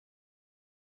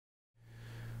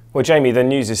Well, Jamie, the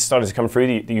news is starting to come through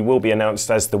that you will be announced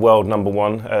as the world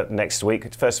 #1 next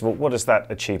week. First of all, what does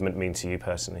that achievement mean to you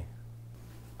personally?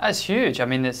 That's huge. I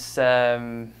mean, it's yeah.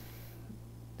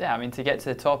 I mean, to get to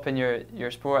the top in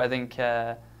your sport, I think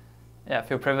yeah, I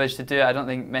feel privileged to do it. I don't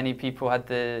think many people had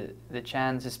the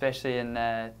chance, especially in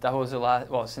doubles.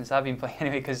 Well, since I've been playing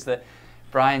anyway, because the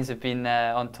Bryans have been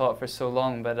on top for so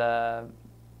long. But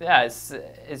yeah,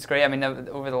 it's great. I mean,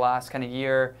 over the last kind of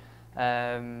year.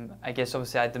 I guess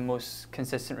obviously I had the most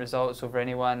consistent results over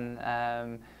anyone,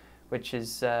 which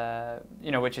is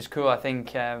which is cool. I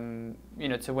think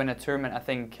to win a tournament, I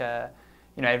think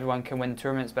everyone can win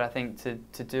tournaments, but I think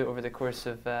to do it over the course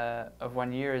of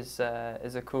 1 year is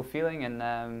a cool feeling,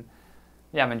 and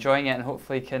yeah, I'm enjoying it, and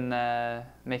hopefully can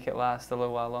make it last a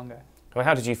little while longer. Well,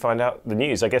 how did you find out the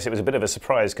news? I guess it was a bit of a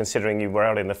surprise considering you were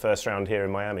out in the first round here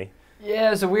in Miami. Yeah,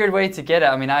 it was a weird way to get it.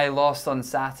 I mean, I lost on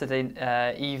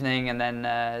Saturday evening, and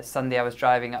then Sunday I was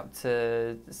driving up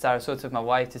to Sarasota with my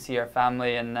wife to see her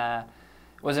family, and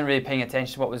wasn't really paying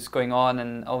attention to what was going on,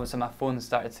 and all of a sudden my phone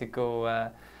started to go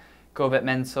a bit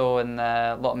mental, and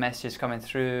a lot of messages coming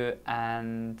through,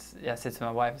 and yeah, I said to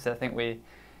my wife, I said, I think we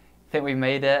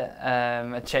made it.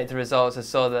 I checked the results, I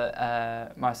saw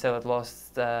that Marcel had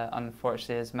lost,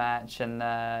 unfortunately, his match, and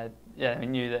yeah, I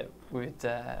knew that we'd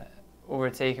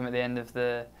overtake him at the end of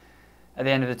the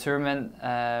tournament,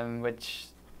 which,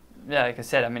 yeah, like I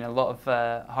said, I mean, a lot of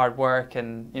hard work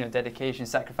and dedication,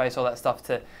 sacrifice, all that stuff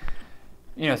to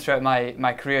throughout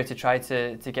my career to try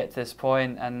to get to this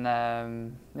point, and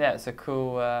yeah, it's a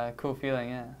cool feeling,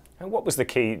 yeah. And what was the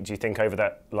key, do you think, over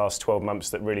that last 12 months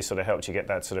that really sort of helped you get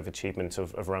that sort of achievement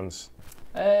of runs?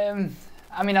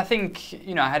 I mean, I think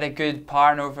I had a good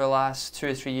partner over the last 2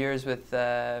 or 3 years with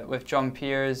John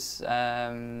Peers. We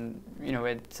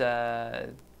had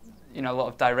a lot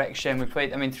of direction. We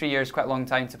played. I mean, 3 years, quite a long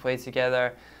time to play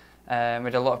together. We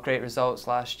had a lot of great results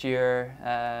last year.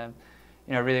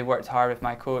 Really worked hard with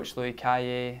my coach Louis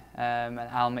Caillé and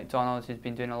Alan McDonald, who's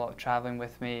been doing a lot of travelling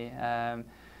with me.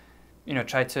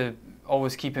 Tried to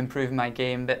always keep improving my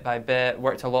game bit by bit.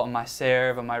 Worked a lot on my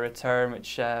serve, on my return,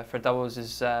 which for doubles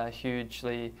is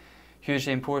hugely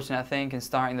important, I think, in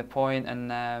starting the point.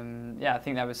 And yeah, I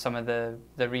think that was some of the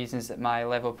reasons that my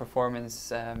level of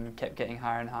performance kept getting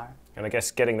higher and higher. And I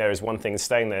guess getting there is one thing,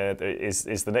 staying there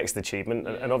is the next achievement.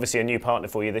 And obviously a new partner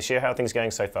for you this year. How are things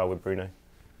going so far with Bruno?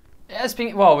 Yeah,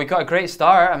 well, we got a great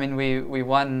start. I mean, we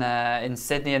won in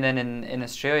Sydney and then in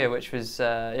Australia, which was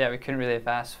yeah, we couldn't really have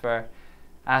asked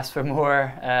for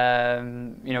more.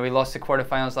 We lost the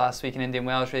quarterfinals last week in Indian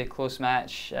Wells, really close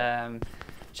match,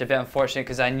 which is a bit unfortunate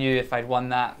because I knew if I'd won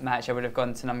that match I would have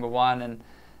gone to #1, and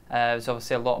it was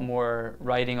obviously a lot more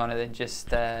riding on it than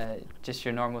just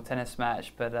your normal tennis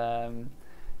match. But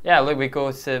yeah, look, we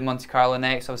go to Monte Carlo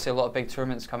next. Obviously, a lot of big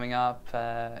tournaments coming up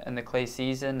in the clay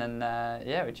season, and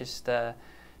yeah, we just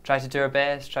try to do our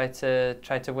best, try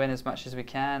to win as much as we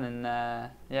can, and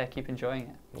yeah, keep enjoying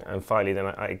it. And finally, then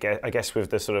I guess with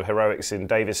the sort of heroics in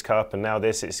Davis Cup and now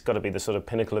this, it's got to be the sort of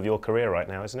pinnacle of your career right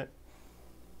now, isn't it?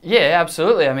 Yeah,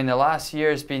 absolutely. I mean, the last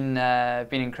year's been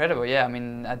incredible. Yeah, I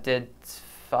mean, I did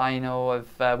final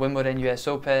of Wimbledon, US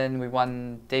Open. We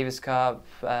won Davis Cup.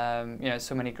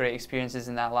 So many great experiences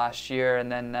in that last year,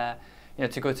 and then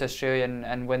to go to Australia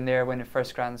and win the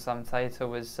first Grand Slam title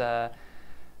was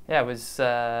yeah,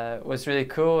 was really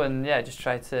cool, and yeah, just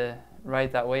try to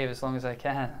ride that wave as long as I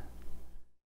can.